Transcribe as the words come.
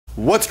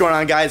What's going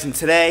on, guys? And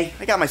today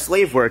I got my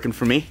slave working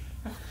for me.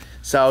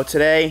 So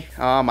today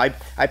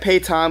I pay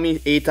Tommy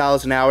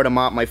 $8 an hour to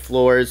mop my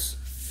floors,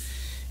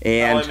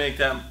 and how I make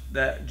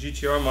that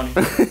GTR money.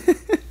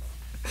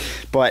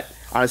 But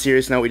on a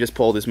serious note, we just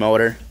pulled his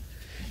motor.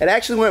 It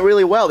actually went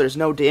really well. There's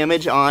no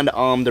damage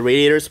on the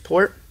radiator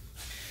support,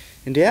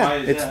 and yeah, Why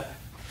is that?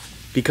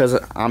 Because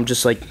I'm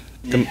just like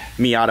the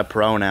Miata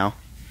Pro now,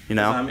 you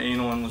know. I'm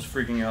anal and was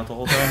freaking out the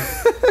whole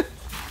time.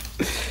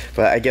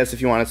 But I guess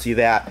if you want to see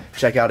that,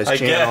 check out his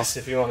channel. I guess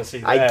if you want to see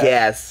that. I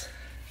guess.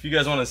 If you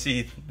guys want to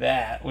see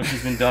that, which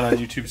has been done on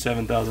YouTube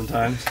 7,000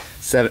 times.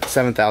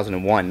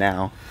 7,001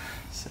 now.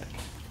 Sick.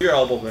 Your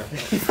elbow, man.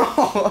 Do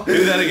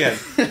that again.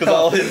 Because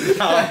I'll hit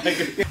now.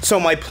 So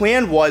my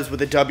plan was with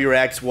the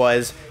WRX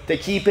was to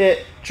keep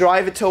it,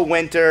 drive it till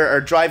winter,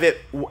 or drive it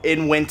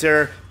in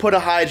winter, put a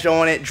hydro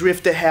on it,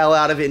 drift the hell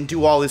out of it, and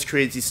do all this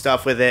crazy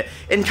stuff with it,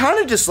 and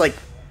kind of just like,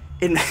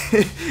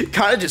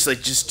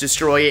 just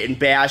destroy it and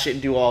bash it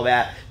and do all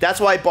that. That's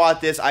why I bought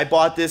this. I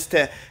bought this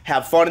to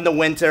have fun in the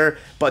winter.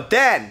 But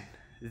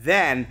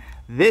then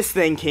this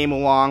thing came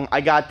along. I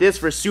got this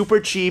for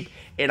super cheap,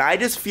 and I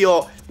just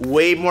feel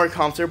way more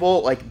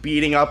comfortable like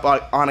beating up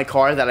on a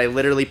car that I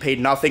literally paid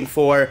nothing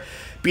for,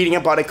 beating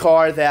up on a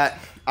car that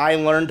I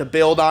learned to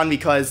build on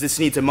because this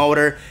needs a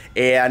motor.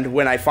 And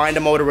when I find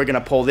a motor, we're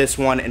gonna pull this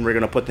one and we're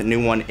gonna put the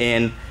new one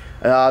in.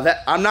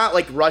 I'm not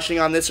like rushing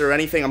on this or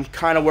anything. I'm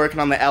kind of working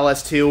on the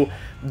LS2.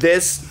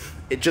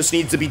 It just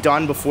needs to be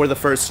done before the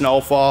first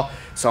snowfall,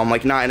 so I'm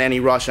like not in any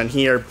rush on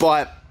here.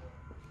 But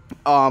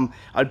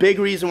a big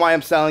reason why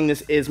I'm selling this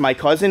is my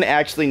cousin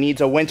actually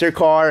needs a winter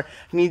car.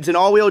 He needs an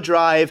all-wheel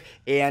drive,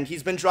 and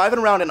he's been driving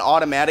around an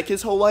automatic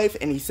his whole life,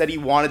 and he said he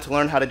wanted to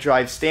learn how to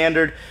drive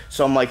standard.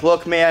 So I'm like,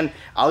 look, man,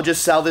 I'll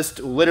just sell this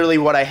literally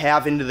what I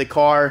have into the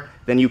car,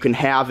 then you can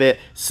have it.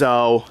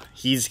 So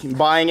he's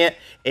buying it,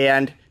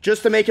 and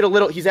just to make it a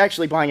little, he's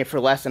actually buying it for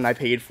less than I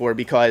paid for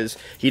because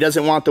he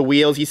doesn't want the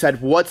wheels. He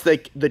said, what's the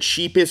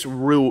cheapest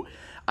route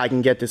I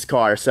can get this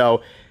car?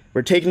 So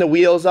we're taking the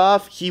wheels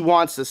off. He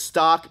wants the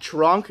stock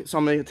trunk, so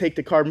I'm going to take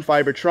the carbon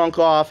fiber trunk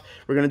off.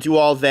 We're going to do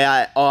all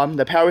that.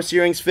 The power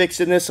steering's fixed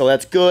in this, so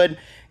that's good.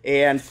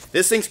 And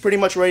this thing's pretty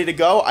much ready to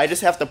go. I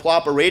just have to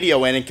plop a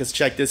radio in it, because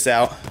check this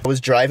out. I was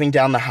driving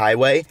down the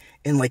highway,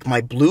 and like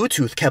my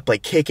Bluetooth kept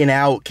like kicking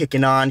out,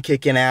 kicking on,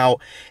 kicking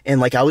out, and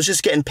like I was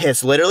just getting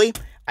pissed. Literally,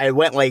 I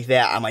went like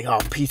that. I'm like, oh,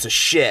 piece of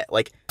shit.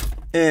 Like,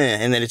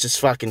 and then it just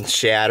fucking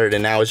shattered,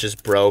 and now it's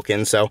just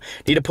broken. So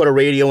need to put a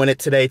radio in it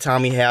today.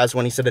 Tommy has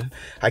one. He said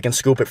I can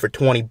scoop it for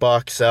 20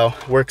 bucks, so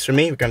works for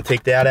me. We're gonna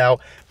take that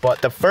out.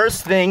 But the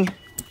first thing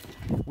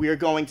we are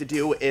going to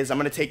do is I'm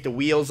gonna take the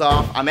wheels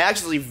off. I'm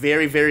actually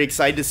very, very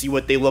excited to see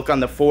what they look on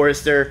the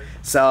Forester.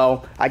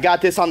 So I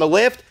got this on the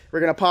lift.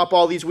 We're gonna pop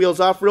all these wheels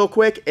off real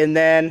quick and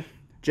then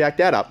jack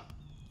that up.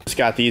 Just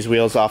got these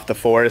wheels off the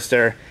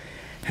Forester.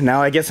 And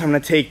now I guess I'm gonna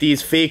take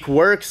these fake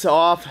works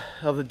off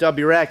of the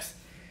WRX.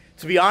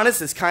 To be honest,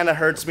 this kind of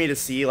hurts me to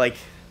see like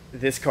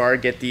this car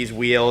get these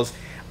wheels.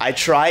 I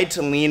tried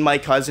to lean my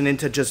cousin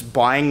into just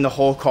buying the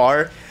whole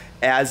car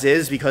as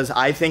is because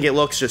I think it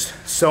looks just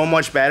so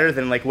much better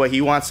than like what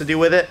he wants to do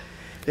with it.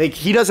 Like,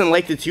 he doesn't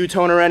like the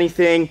two-tone or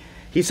anything.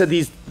 He said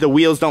the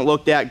wheels don't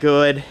look that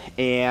good,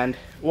 and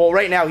well,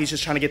 right now he's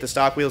just trying to get the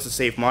stock wheels to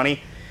save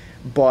money,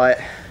 but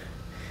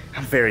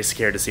I'm very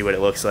scared to see what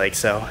it looks like,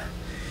 so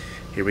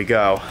here we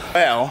go.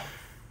 Well,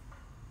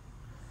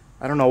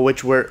 I don't know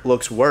which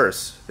looks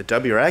worse, the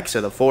WRX or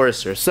the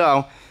Forester.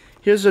 So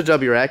here's the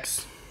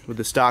WRX with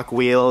the stock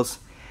wheels.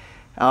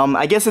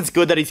 I guess it's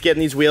good that he's getting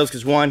these wheels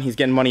because, one, he's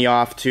getting money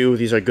off. Two,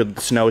 these are good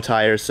snow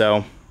tires,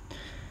 so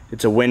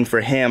it's a win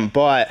for him.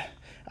 But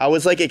I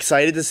was like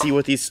excited to see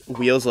what these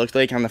wheels looked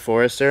like on the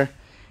Forester,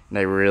 and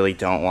I really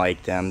don't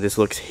like them. This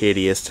looks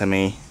hideous to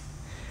me.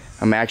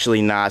 I'm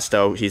actually not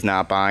stoked he's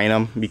not buying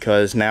them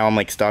because now I'm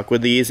like stuck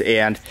with these,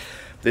 and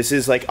this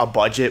is like a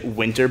budget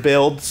winter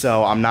build,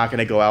 so I'm not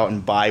gonna go out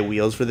and buy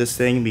wheels for this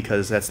thing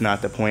because that's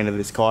not the point of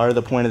this car.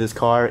 The point of this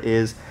car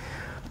is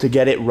to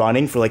get it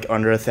running for like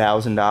under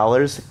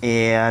 $1,000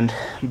 and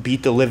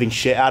beat the living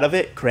shit out of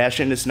it, crash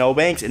into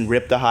snowbanks, and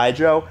rip the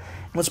hydro.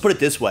 Let's put it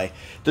this way.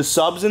 The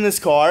subs in this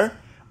car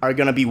are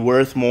gonna be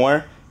worth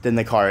more than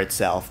the car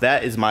itself.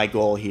 That is my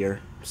goal here.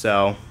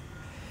 So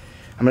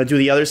I'm gonna do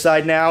the other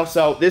side now.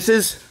 So this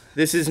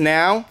is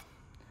now,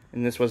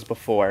 and this was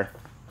before.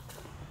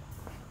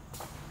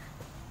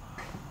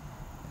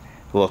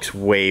 Looks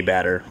way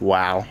better.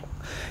 Wow.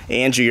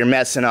 Andrew, you're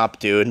messing up,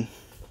 dude.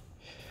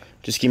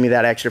 Just give me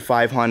that extra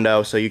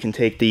 $500 so you can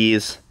take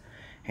these,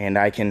 and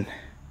I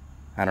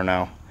don't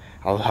know.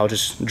 I'll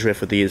just drift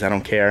with these. I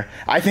don't care.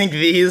 I think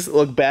these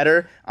look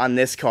better on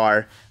this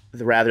car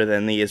rather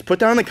than these. Put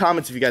down in the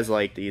comments if you guys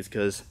like these,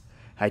 because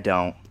I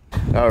don't.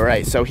 All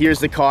right, so here's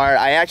the car.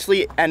 I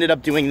actually ended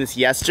up doing this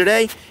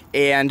yesterday,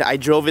 and I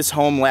drove this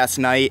home last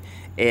night,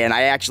 and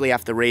I actually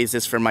have to raise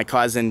this for my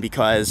cousin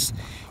because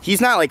he's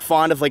not like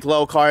fond of like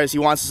low cars. He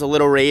wants us a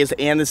little raised,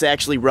 and this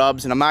actually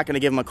rubs, and I'm not gonna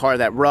give him a car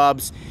that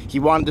rubs. He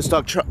wanted the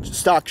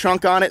stock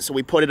trunk on it, so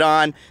we put it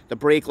on. The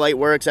brake light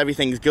works,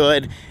 everything's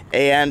good,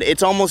 and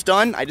it's almost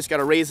done. I just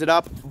gotta raise it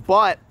up,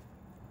 but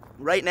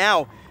right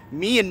now,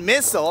 me and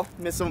Missile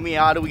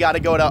Miata, we gotta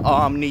go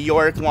to New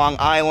York, Long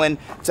Island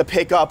to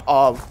pick up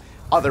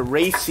other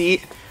race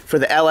seat for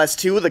the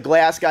LS2. The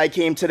glass guy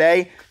came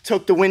today,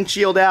 took the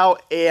windshield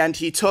out, and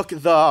he took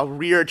the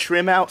rear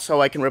trim out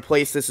so I can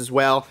replace this as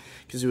well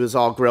because it was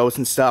all gross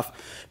and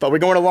stuff. But we're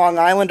going to Long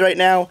Island right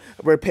now.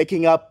 We're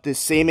picking up the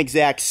same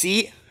exact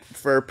seat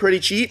for pretty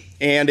cheap,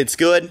 and it's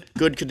good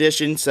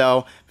condition,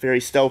 so very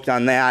stoked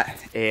on that.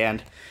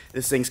 And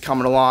this thing's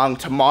coming along.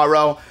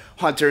 Tomorrow,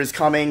 Hunter is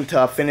coming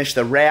to finish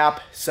the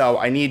wrap, so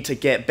I need to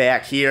get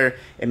back here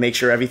and make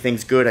sure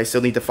everything's good. I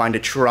still need to find a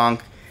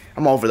trunk.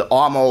 I'm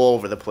all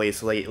over the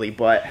place lately,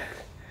 but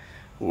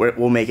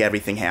we'll make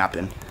everything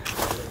happen.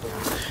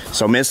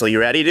 So, Missile, you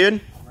ready,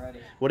 dude? I'm ready.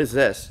 What is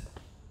this?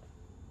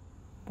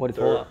 What is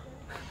it?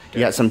 You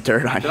got some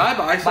dirt on you. Did I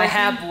buy something? My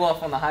hat blew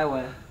off on the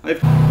highway.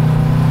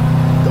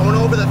 Going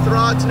over the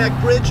Throgs Neck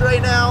Bridge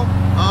right now.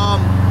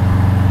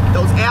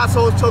 Those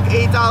assholes took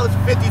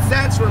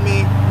 $8.50 from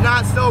me.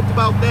 Not stoked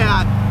about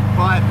that,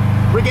 but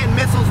we're getting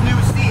Missile's new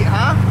seat,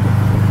 huh?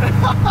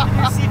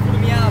 New seat for the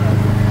Miata.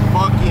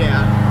 Fuck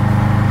yeah.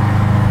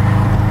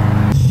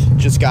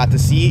 Just got the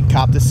seat,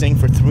 copped this thing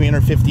for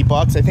 350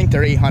 bucks. I think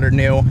they're 800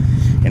 new,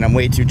 and I'm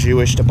way too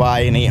Jewish to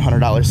buy an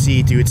 $800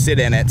 seat. Dude, sit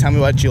in it. Tell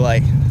me what you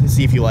like. Let's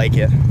see if you like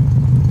it.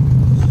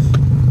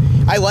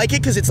 I like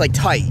it because it's like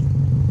tight.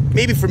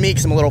 Maybe for me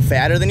because I'm a little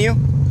fatter than you,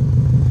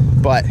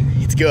 but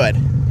it's good.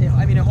 Yeah,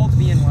 I mean, it holds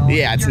me in well.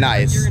 Yeah, it's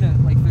nice. You're gonna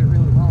like fit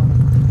really well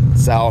in it.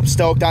 So I'm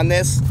stoked on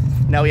this.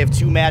 Now we have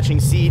 2 matching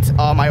seats.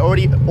 I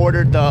already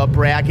ordered the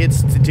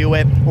brackets to do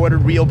it.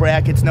 Ordered real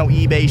brackets, no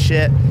eBay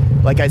shit.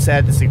 Like I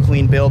said, this is a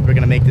clean build. We're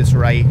gonna make this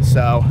right.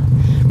 So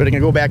we're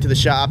gonna go back to the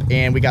shop,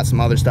 and we got some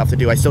other stuff to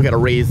do. I still gotta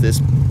raise this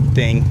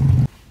thing.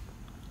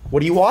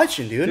 What are you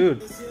watching, dude?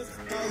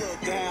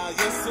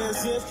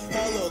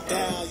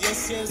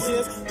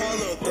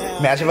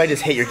 Imagine if I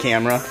just hit your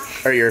camera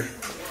or your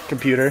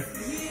computer.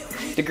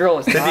 The girl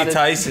is not Timothy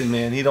Tyson,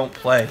 man, he don't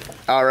play.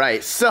 All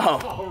right,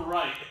 so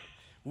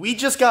we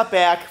just got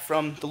back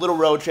from the little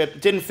road trip.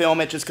 Didn't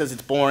film it just because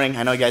it's boring.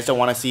 I know you guys don't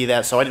want to see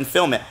that, so I didn't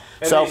film it.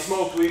 And so they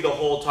smoked weed the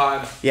whole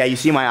time. Yeah, you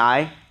see my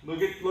eye?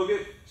 Look at.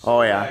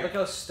 Oh yeah. Look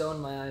how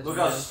stoned my eyes are. Look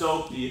how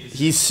stoked he is.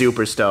 He's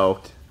super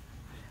stoked.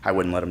 I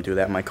wouldn't let him do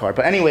that in my car.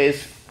 But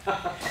anyways,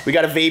 we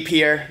got a vape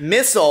here.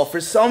 Missile, for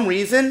some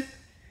reason,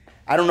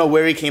 I don't know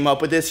where he came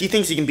up with this. He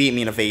thinks he can beat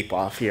me in a vape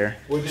off here.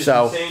 We're just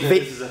so saying that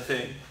this is a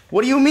thing.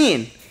 What do you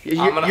mean?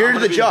 You're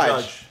the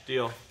judge.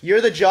 Deal.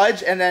 You're the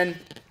judge, and then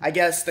I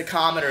guess the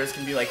commenters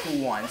can be like,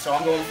 who won? So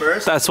I'm going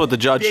first. That's what the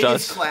judge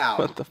Biggest does. Cloud.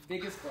 What the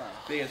Biggest cloud.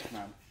 Biggest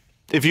cloud.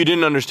 If you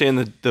didn't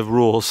understand the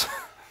rules,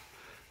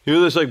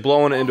 you're just like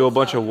blowing it into a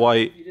bunch of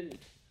white.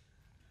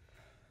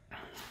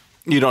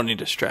 You don't need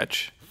to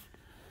stretch.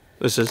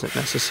 This isn't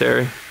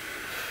necessary.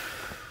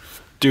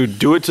 Dude,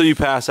 do it till you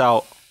pass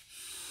out.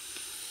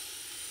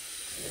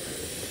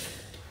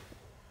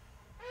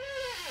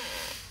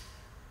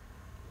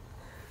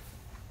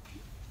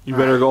 You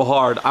better go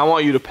hard. I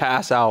want you to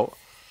pass out.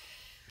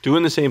 Do it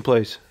in the same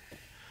place.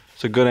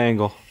 It's a good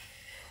angle.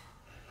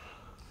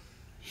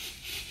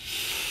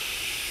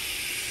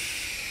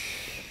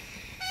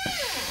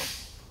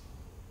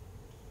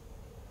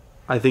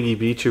 I think he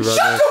beat you right Shut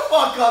there. the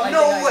fuck up!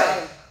 No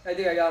way! I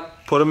think I got him.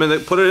 Put it in the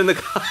put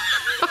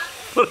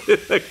it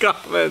in the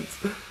comments.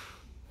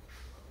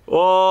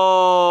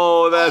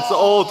 Oh, that's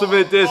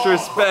ultimate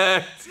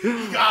disrespect.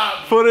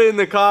 Put it in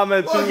the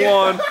comments who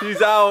won.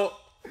 He's out.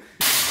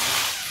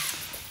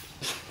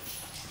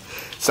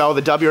 So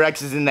the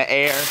WRX is in the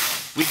air.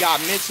 We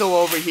got Missile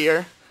over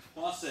here.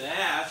 Busting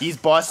ass. He's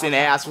busting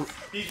ass.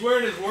 He's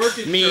wearing his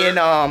working Me shirt.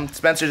 and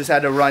Spencer just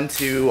had to run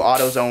to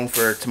AutoZone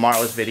for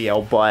tomorrow's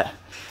video, but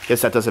I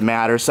guess that doesn't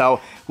matter.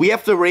 So we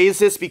have to raise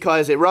this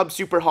because it rubs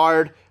super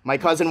hard. My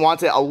cousin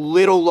wants it a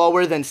little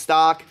lower than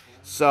stock,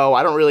 so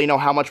I don't really know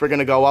how much we're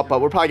gonna go up,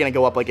 but we're probably gonna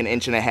go up like 1.5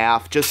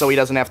 inches, just so he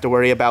doesn't have to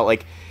worry about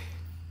like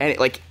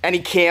any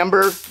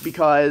camber,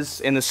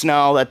 because in the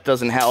snow that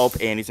doesn't help,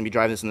 and he's gonna be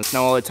driving this in the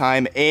snow all the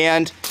time,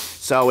 and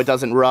so it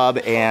doesn't rub,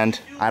 and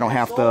I don't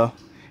have to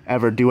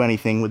ever do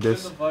anything with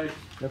this. So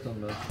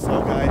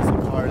guys,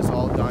 the car is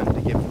all done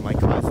to give to my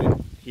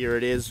cousin. Here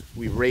it is.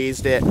 We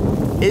raised it.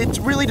 It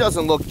really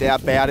doesn't look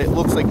that bad. It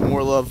looks like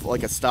more of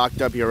like a stock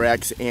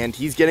WRX, and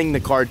he's getting the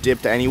car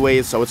dipped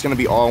anyways, so it's gonna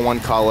be all one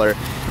color.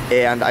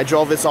 And I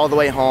drove this all the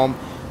way home.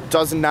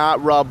 Does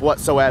not rub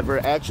whatsoever.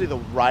 Actually, the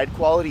ride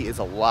quality is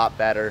a lot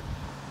better,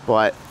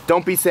 but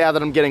don't be sad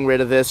that I'm getting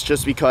rid of this,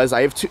 just because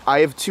I have two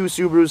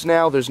Subarus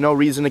now. There's no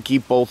reason to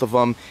keep both of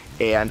them,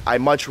 and I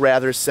much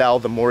rather sell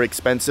the more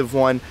expensive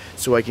one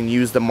so I can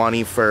use the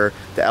money for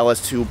the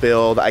LS2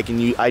 build.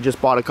 I just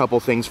bought a couple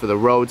things for the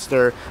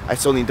Roadster. I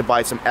still need to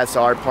buy some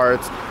SR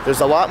parts. There's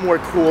a lot more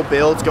cool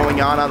builds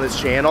going on this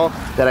channel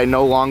that I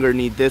no longer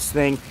need this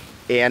thing,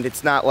 and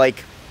it's not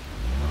like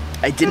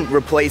I didn't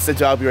replace the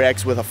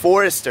WRX with a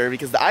Forester,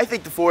 because I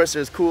think the Forester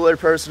is cooler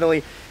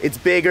personally. It's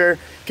bigger,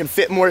 can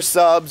fit more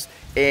subs,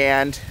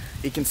 and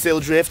it can still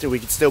drift, and we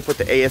can still put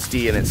the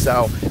ASD in it.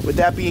 So with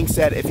that being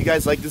said, if you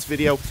guys like this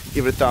video,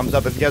 give it a thumbs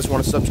up. If you guys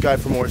want to subscribe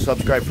for more,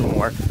 subscribe for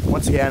more.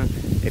 Once again,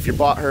 if your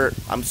butt hurt,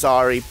 I'm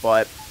sorry,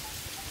 but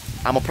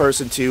I'm a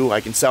person too.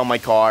 I can sell my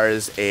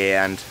cars,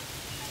 and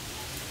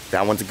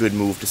that one's a good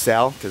move to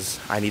sell because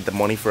I need the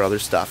money for other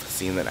stuff.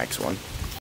 See you in the next one.